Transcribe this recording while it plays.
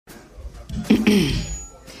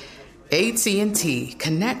AT&T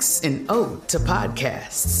connects an ode to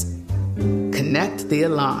podcasts. Connect the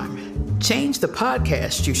alarm. Change the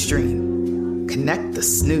podcast you stream. Connect the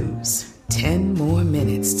snooze. 10 more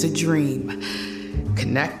minutes to dream.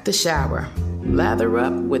 Connect the shower. Lather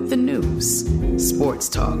up with the news. Sports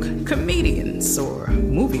talk, comedians, or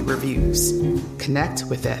movie reviews. Connect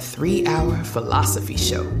with that 3-hour philosophy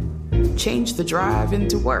show. Change the drive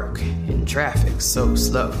into work in traffic so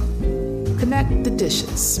slow. Connect the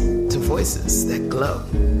dishes to voices that glow.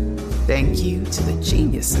 Thank you to the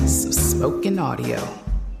geniuses of spoken audio.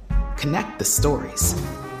 Connect the stories.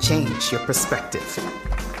 Change your perspective.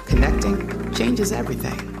 Connecting changes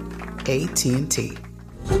everything. AT&T.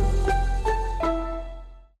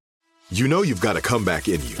 You know you've got a comeback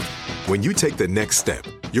in you. When you take the next step,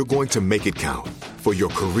 you're going to make it count. For your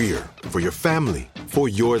career, for your family, for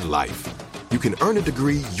your life. You can earn a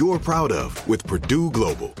degree you're proud of with Purdue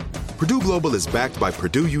Global. Purdue Global is backed by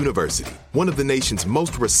Purdue University, one of the nation's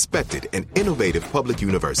most respected and innovative public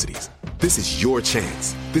universities. This is your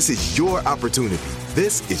chance. This is your opportunity.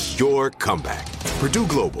 This is your comeback. Purdue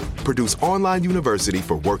Global, Purdue's online university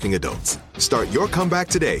for working adults. Start your comeback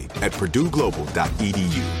today at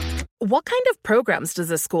purdueglobal.edu. What kind of programs does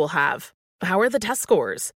this school have? How are the test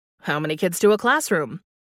scores? How many kids to a classroom?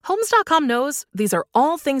 Homes.com knows these are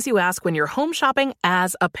all things you ask when you're home shopping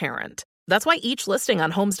as a parent. That's why each listing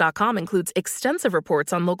on Homes.com includes extensive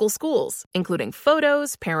reports on local schools, including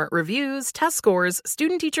photos, parent reviews, test scores,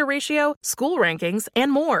 student-teacher ratio, school rankings,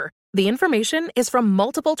 and more. The information is from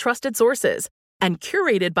multiple trusted sources and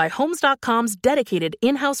curated by Homes.com's dedicated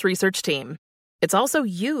in-house research team. It's also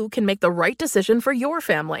you can make the right decision for your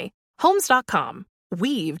family. Homes.com.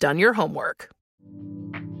 We've done your homework.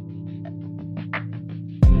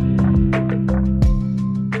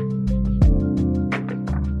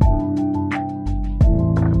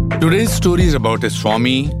 Today's story is about a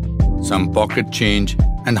Swami, some pocket change,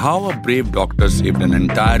 and how a brave doctor saved an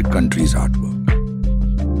entire country's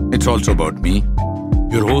artwork. It's also about me,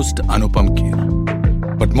 your host Anupam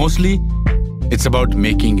Kher. But mostly, it's about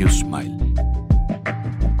making you smile.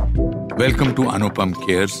 Welcome to Anupam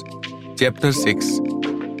Kher's Chapter 6,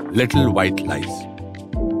 Little White Lies.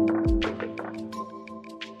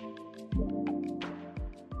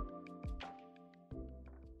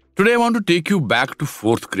 Today I want to take you back to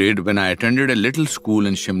 4th grade when I attended a little school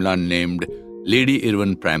in Shimla named Lady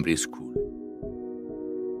Irwin Primary School.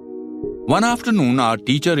 One afternoon, our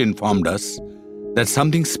teacher informed us that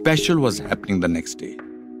something special was happening the next day.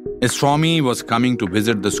 A Swami was coming to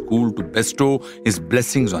visit the school to bestow his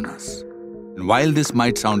blessings on us. And while this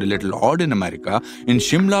might sound a little odd in America, in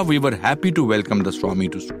Shimla we were happy to welcome the Swami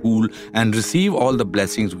to school and receive all the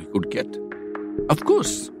blessings we could get. Of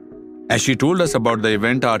course, as she told us about the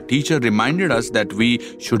event, our teacher reminded us that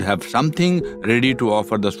we should have something ready to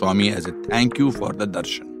offer the Swami as a thank you for the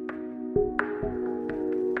darshan.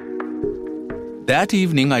 That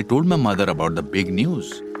evening, I told my mother about the big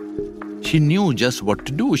news. She knew just what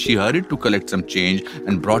to do. She hurried to collect some change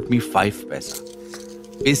and brought me 5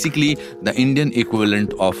 paisa. Basically, the Indian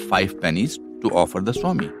equivalent of 5 pennies to offer the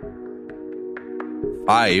Swami.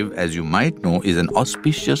 5, as you might know, is an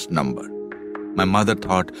auspicious number. My mother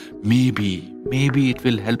thought, maybe it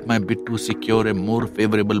will help my bid to secure a more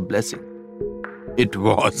favorable blessing. It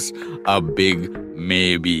was a big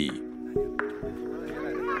maybe.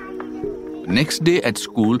 Next day at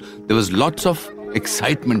school, there was lots of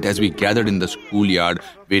excitement as we gathered in the schoolyard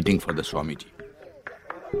waiting for the Swamiji.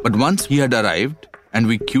 But once he had arrived and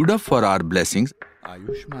we queued up for our blessings,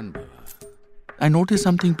 Ayushman Bhava, I noticed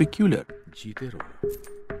something peculiar. Jeete raho.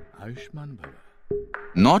 Ayushman Bhava.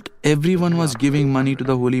 Not everyone was giving money to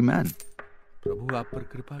the holy man. Prabhu aap par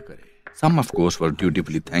kripa kare. Some, of course, were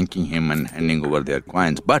dutifully thanking him and handing over their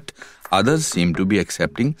coins, but others seemed to be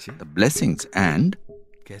accepting the blessings and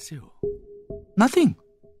nothing.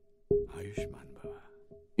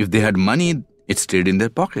 If they had money, it stayed in their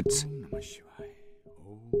pockets.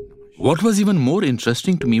 What was even more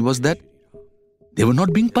interesting to me was that they were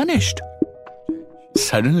not being punished.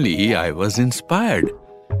 Suddenly, I was inspired,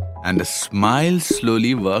 and a smile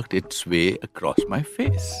slowly worked its way across my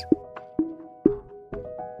face.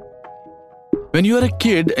 When you are a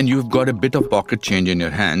kid and you've got a bit of pocket change in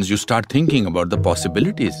your hands, you start thinking about the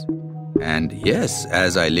possibilities. And yes,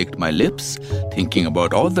 as I licked my lips, thinking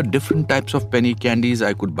about all the different types of penny candies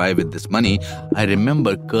I could buy with this money, I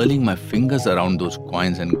remember curling my fingers around those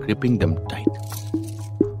coins and gripping them tight.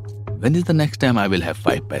 When is the next time I will have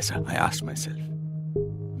 5 paisa? I asked myself.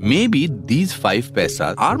 Maybe these 5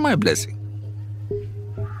 paisa are my blessing.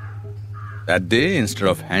 That day, instead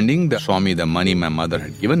of handing the Swami the money my mother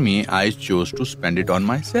had given me, I chose to spend it on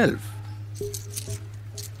myself.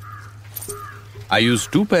 I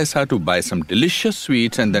used 2 paisa to buy some delicious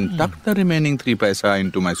sweets and then tucked the remaining 3 paisa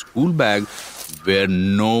into my school bag where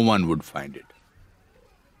no one would find it.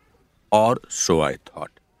 Or so I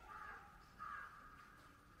thought.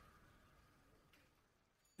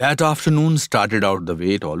 That afternoon started out the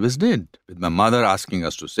way it always did, with my mother asking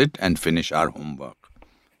us to sit and finish our homework.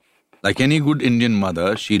 Like any good Indian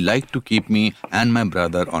mother, she liked to keep me and my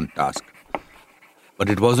brother on task. But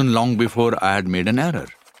it wasn't long before I had made an error.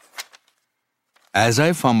 As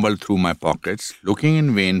I fumbled through my pockets, looking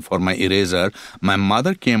in vain for my eraser, my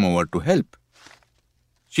mother came over to help.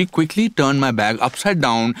 She quickly turned my bag upside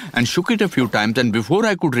down and shook it a few times, and before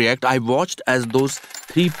I could react, I watched as those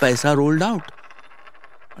 3 paisa rolled out.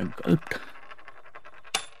 I gulped.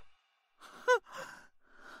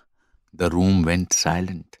 The room went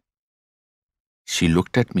silent. She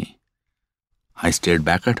looked at me. I stared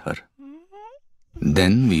back at her.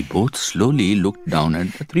 Then we both slowly looked down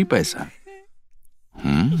at the 3 paisa.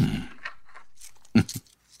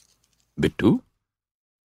 Bittu,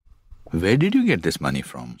 where did you get this money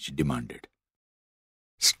from? She demanded.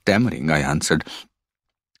 Stammering, I answered,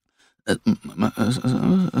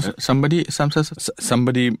 Somebody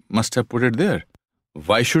must have put it there.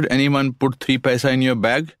 Why should anyone put 3 paisa in your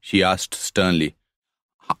bag? She asked sternly.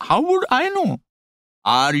 How would I know?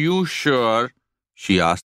 Are you sure? She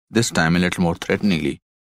asked, this time a little more threateningly.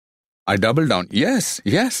 I doubled down. Yes,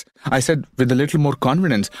 I said with a little more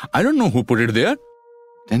confidence. I don't know who put it there.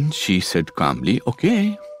 Then she said calmly,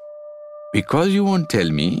 okay, because you won't tell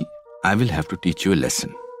me, I will have to teach you a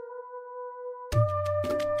lesson.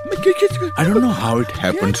 I don't know how it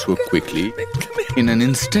happened so quickly. In an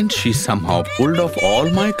instant, she somehow pulled off all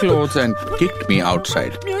my clothes and kicked me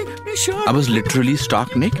outside. I was literally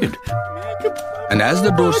stark naked. And as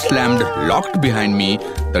the door slammed, locked behind me,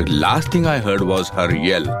 the last thing I heard was her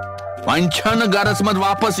yell. When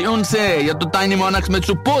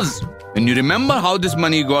you remember how this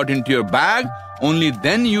money got into your bag, only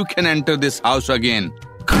then you can enter this house again.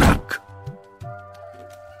 Crack!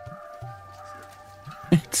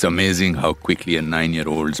 It's amazing how quickly a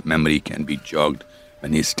 9-year-old's memory can be jogged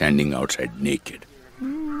when he's standing outside naked.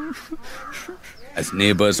 As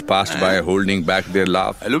neighbors passed by holding back their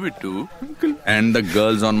laugh, hello Bittu, and the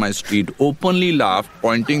girls on my street openly laughed,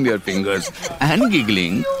 pointing their fingers and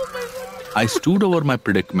giggling, I stood over my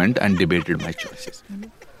predicament and debated my choices.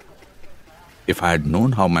 If I had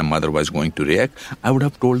known how my mother was going to react, I would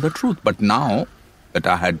have told the truth. But now that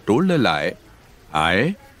I had told a lie,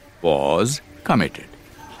 I was committed.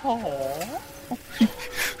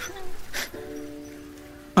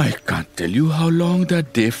 I can't tell you how long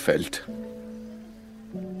that day felt.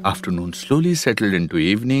 Afternoon slowly settled into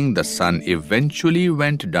evening. The sun eventually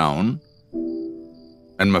went down.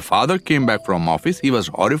 When my father came back from office, he was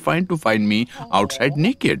horrified to find me outside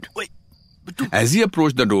naked. As he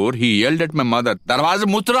approached the door, he yelled at my mother, Darwaza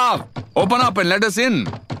Mutra! Open up and let us in!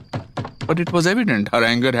 But it was evident her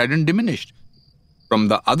anger hadn't diminished. From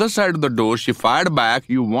the other side of the door, she fired back,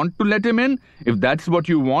 You want to let him in? If that's what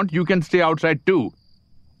you want, you can stay outside too.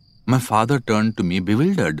 My father turned to me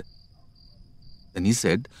bewildered. Then he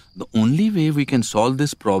said, the only way we can solve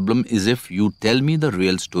this problem is if you tell me the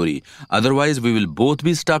real story. Otherwise, we will both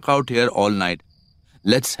be stuck out here all night.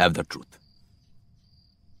 Let's have the truth.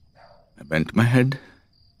 I bent my head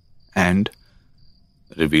and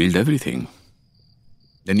revealed everything.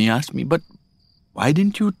 Then he asked me, but why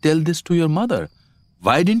didn't you tell this to your mother?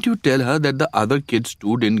 Why didn't you tell her that the other kids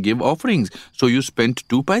too didn't give offerings, so you spent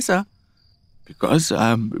 2 paisa? Because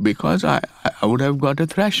I would have got a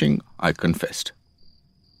thrashing, I confessed.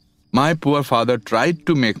 My poor father tried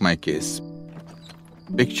to make my case.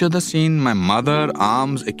 Picture the scene, my mother,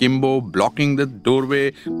 arms akimbo, blocking the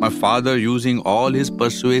doorway, my father using all his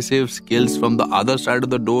persuasive skills from the other side of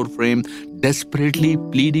the door frame, desperately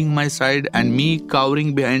pleading my side, and me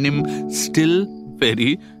cowering behind him, still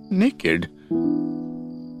very naked.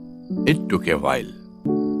 It took a while.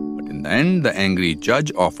 But in the end, the angry judge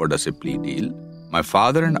offered us a plea deal. My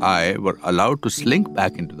father and I were allowed to slink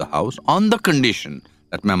back into the house on the condition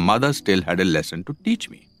that my mother still had a lesson to teach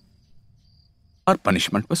me. Our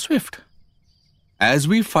punishment was swift. As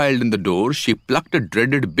we filed in the door, she plucked a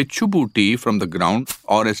dreaded bichu booty from the ground,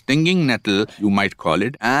 or a stinging nettle, you might call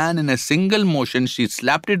it, and in a single motion, she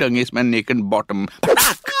slapped it against my naked bottom.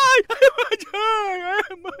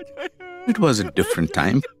 It was a different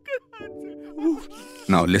time.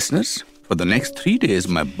 Now, listeners, for the next 3 days,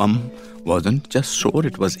 my bum wasn't just sore,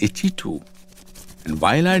 it was itchy too. And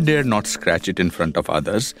while I dared not scratch it in front of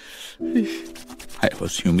others, I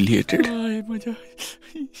was humiliated.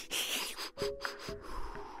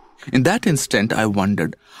 In that instant, I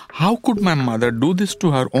wondered, how could my mother do this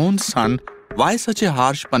to her own son Why such a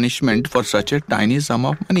harsh punishment for such a tiny sum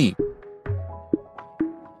of money?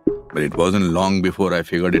 But it wasn't long before I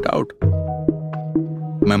figured it out.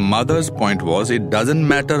 My mother's point was, it doesn't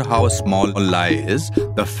matter how small a lie is,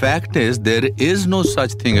 the fact is there is no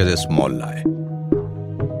such thing as a small lie.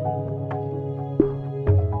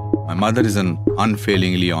 My mother is an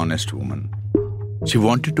unfailingly honest woman. She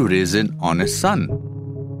wanted to raise an honest son.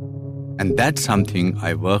 And that's something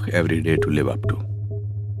I work every day to live up to.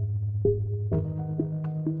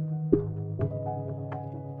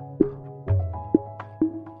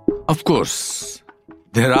 Of course,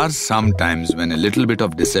 there are some times when a little bit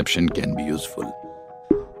of deception can be useful.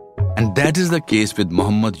 And that is the case with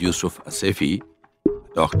Mohammad Yusuf Asefi,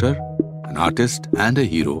 a doctor, an artist, and a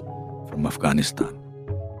hero from Afghanistan.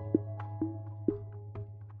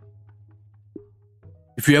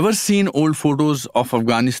 If you ever seen old photos of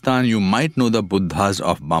Afghanistan, you might know the Buddhas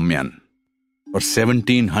of Bamyan. For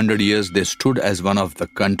 1700 years, they stood as one of the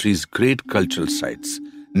country's great cultural sites,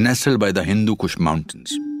 nestled by the Hindu Kush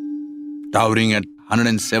mountains. Towering at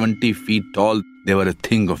 170 feet tall, they were a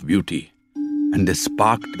thing of beauty, and they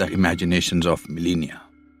sparked the imaginations of millennia.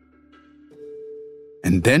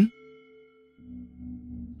 And then,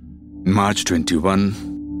 in March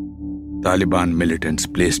 21, Taliban militants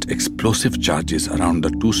placed explosive charges around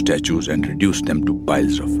the two statues and reduced them to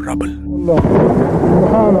piles of rubble.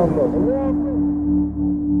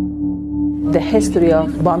 The history of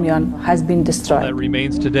Bamyan has been destroyed. That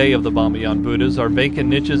remains today of the Bamyan Buddhas are vacant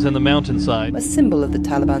niches in the mountainside. A symbol of the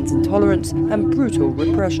Taliban's intolerance and brutal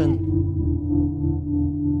repression.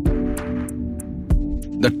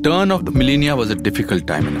 The turn of the millennia was a difficult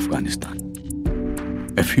time in Afghanistan.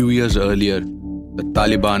 A few years earlier, the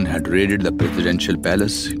Taliban had raided the presidential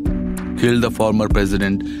palace, killed the former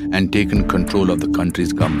president, and taken control of the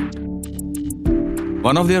country's government.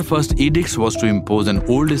 One of their first edicts was to impose an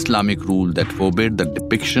old Islamic rule that forbade the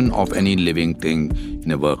depiction of any living thing in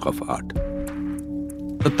a work of art.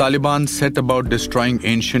 The Taliban set about destroying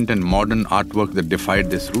ancient and modern artwork that defied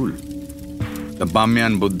this rule. The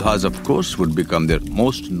Bamyan Buddhas, of course, would become their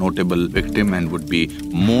most notable victim and would be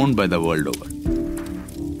mourned by the world over.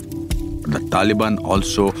 But the Taliban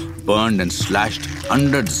also burned and slashed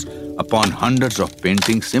hundreds upon hundreds of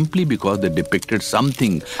paintings simply because they depicted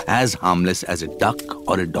something as harmless as a duck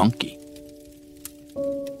or a donkey.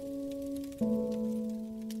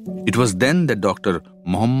 It was then that Dr.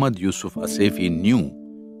 Mohammad Yusuf Asefi knew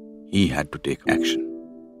he had to take action.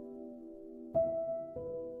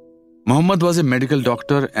 Mohammad was a medical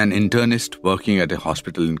doctor and internist working at a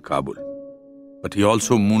hospital in Kabul. But he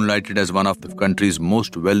also moonlighted as one of the country's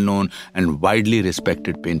most well-known and widely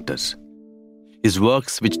respected painters. His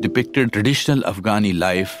works, which depicted traditional Afghani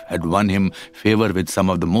life, had won him favor with some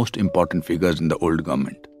of the most important figures in the old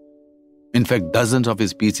government. In fact, dozens of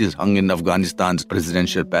his pieces hung in Afghanistan's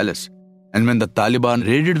presidential palace. And when the Taliban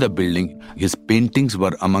raided the building, his paintings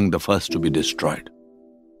were among the first to be destroyed.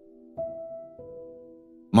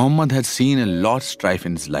 Muhammad had seen a lot of strife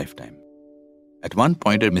in his lifetime. At one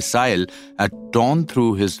point, a missile had torn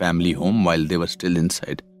through his family home while they were still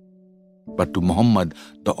inside. But to Muhammad,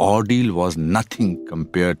 the ordeal was nothing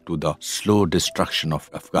compared to the slow destruction of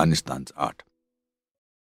Afghanistan's art.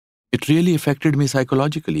 It really affected me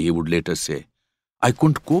psychologically, he would later say. I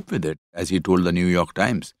couldn't cope with it, as he told the New York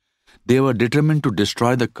Times. They were determined to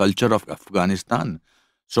destroy the culture of Afghanistan.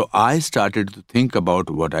 So I started to think about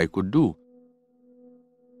what I could do.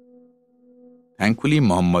 Thankfully,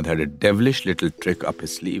 Muhammad had a devilish little trick up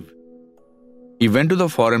his sleeve. He went to the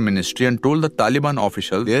foreign ministry and told the Taliban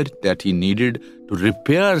official there that he needed to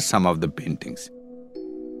repair some of the paintings.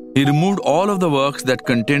 He removed all of the works that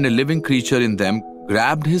contained a living creature in them,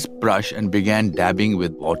 grabbed his brush and began dabbing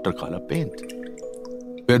with watercolor paint.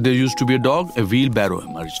 Where there used to be a dog, a wheelbarrow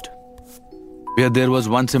emerged. Where there was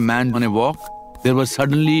once a man on a walk, there was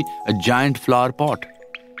suddenly a giant flower pot.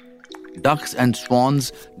 Ducks and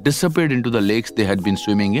swans disappeared into the lakes they had been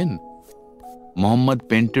swimming in. Muhammad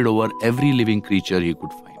painted over every living creature he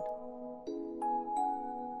could find.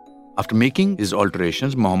 After making his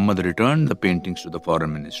alterations, Muhammad returned the paintings to the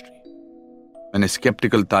foreign ministry. When a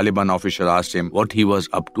skeptical Taliban official asked him what he was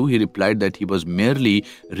up to, he replied that he was merely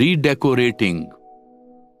redecorating.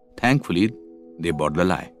 Thankfully, they bought the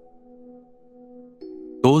lie.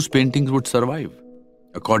 Those paintings would survive.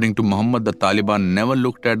 According to Muhammad, the Taliban never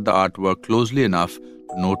looked at the artwork closely enough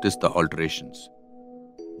to notice the alterations.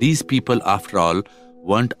 These people, after all,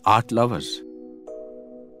 weren't art lovers.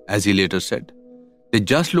 As he later said, they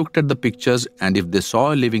just looked at the pictures and if they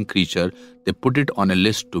saw a living creature, they put it on a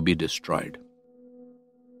list to be destroyed.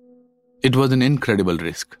 It was an incredible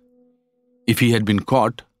risk. If he had been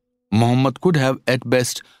caught, Muhammad could have at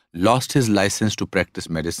best lost his license to practice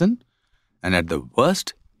medicine, and at the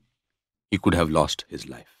worst, he could have lost his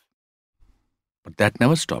life. But that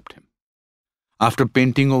never stopped him. After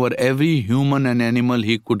painting over every human and animal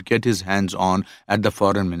he could get his hands on at the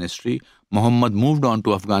Foreign Ministry, Muhammad moved on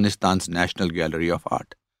to Afghanistan's National Gallery of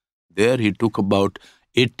Art. There he took about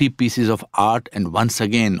 80 pieces of art and once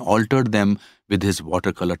again altered them with his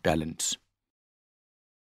watercolor talents.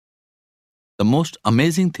 The most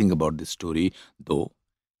amazing thing about this story, though,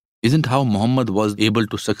 isn't how Muhammad was able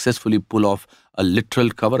to successfully pull off a literal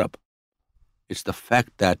cover-up. It's the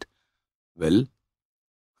fact that, well,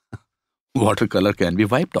 watercolor can be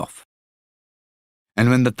wiped off. And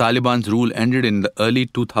when the Taliban's rule ended in the early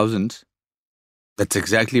 2000s, that's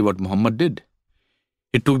exactly what Muhammad did.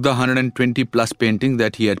 He took the 120-plus paintings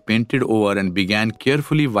that he had painted over and began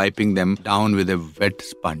carefully wiping them down with a wet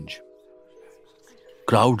sponge.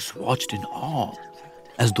 Crowds watched in awe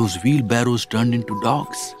as those wheelbarrows turned into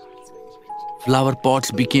dogs. Flower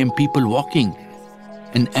pots became people walking,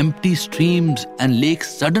 and empty streams and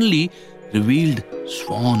lakes suddenly revealed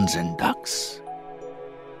swans and ducks.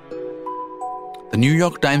 The New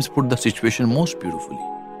York Times put the situation most beautifully.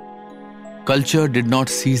 Culture did not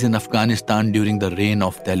cease in Afghanistan during the reign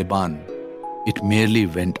of Taliban. It merely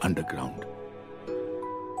went underground.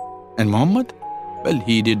 And Muhammad? Well,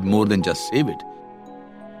 he did more than just save it.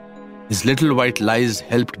 His little white lies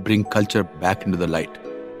helped bring culture back into the light.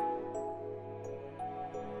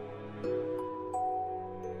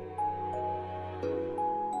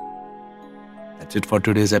 That's it for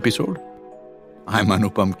today's episode. I'm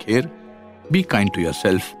Anupam Kher. Be kind to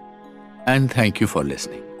yourself, and thank you for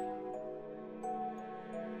listening.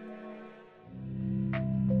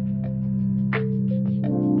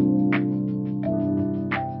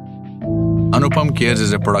 Anupam Cares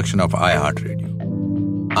is a production of iHeartRadio.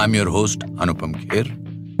 I'm your host, Anupam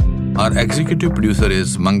Kher. Our executive producer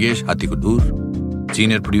is Mangesh Hatikudur,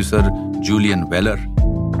 senior producer Julian Weller,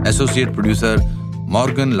 associate producer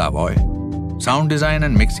Morgan Lavoy, sound design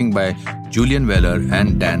and mixing by Julian Weller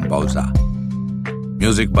and Dan Bauza.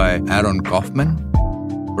 Music by Aaron Kaufman.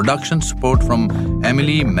 Production support from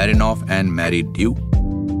Emily Marinoff and Mary Dew.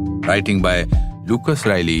 Writing by Lucas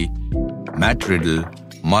Riley, Matt Riddle,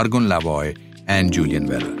 Morgan Lavoy, and Julian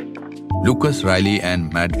Weller. Lucas Riley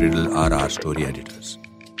and Matt Riddle are our story editors.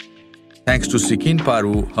 Thanks to Sikeen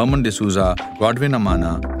Paru, Herman D'Souza, Godwin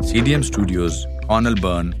Amana, CDM Studios, Connell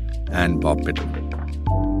Byrne, and Bob Pittman.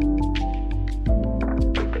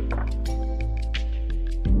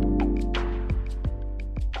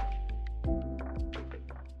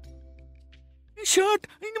 Shirt.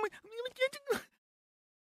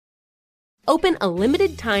 Open a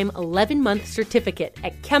limited-time 11-month certificate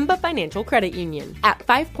at Kemba Financial Credit Union. At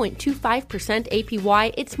 5.25%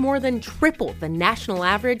 APY, it's more than triple the national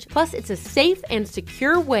average, plus it's a safe and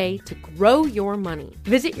secure way to grow your money.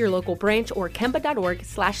 Visit your local branch or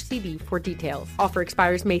kemba.org/cd for details. Offer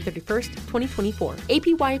expires May 31st, 2024.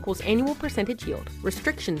 APY equals annual percentage yield.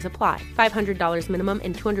 Restrictions apply. $500 minimum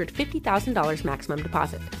and $250,000 maximum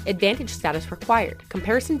deposit. Advantage status required.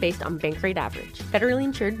 Comparison based on bank rate average. Federally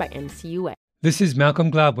insured by NCUA. This is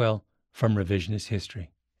Malcolm Gladwell from Revisionist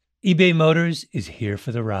History. eBay Motors is here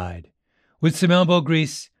for the ride. With some elbow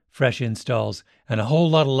grease, fresh installs, and a whole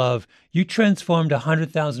lot of love, you transformed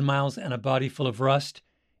 100,000 miles and a body full of rust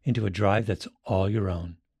into a drive that's all your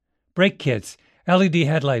own. Brake kits, LED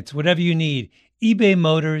headlights, whatever you need, eBay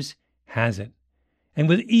Motors has it. And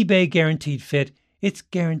with eBay Guaranteed Fit, it's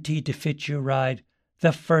guaranteed to fit your ride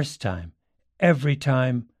the first time, every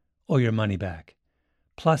time, or your money back.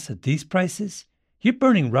 Plus, at these prices, you're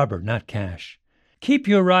burning rubber, not cash. Keep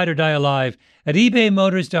your ride or die alive at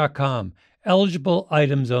ebaymotors.com. Eligible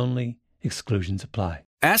items only. Exclusions apply.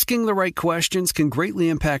 Asking the right questions can greatly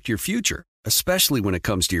impact your future, especially when it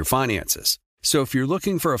comes to your finances. So if you're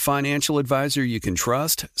looking for a financial advisor you can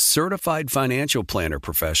trust, certified financial planner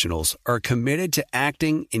professionals are committed to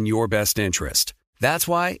acting in your best interest. That's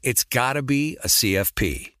why it's got to be a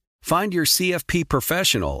CFP. Find your CFP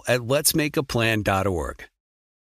professional at letsmakeaplan.org.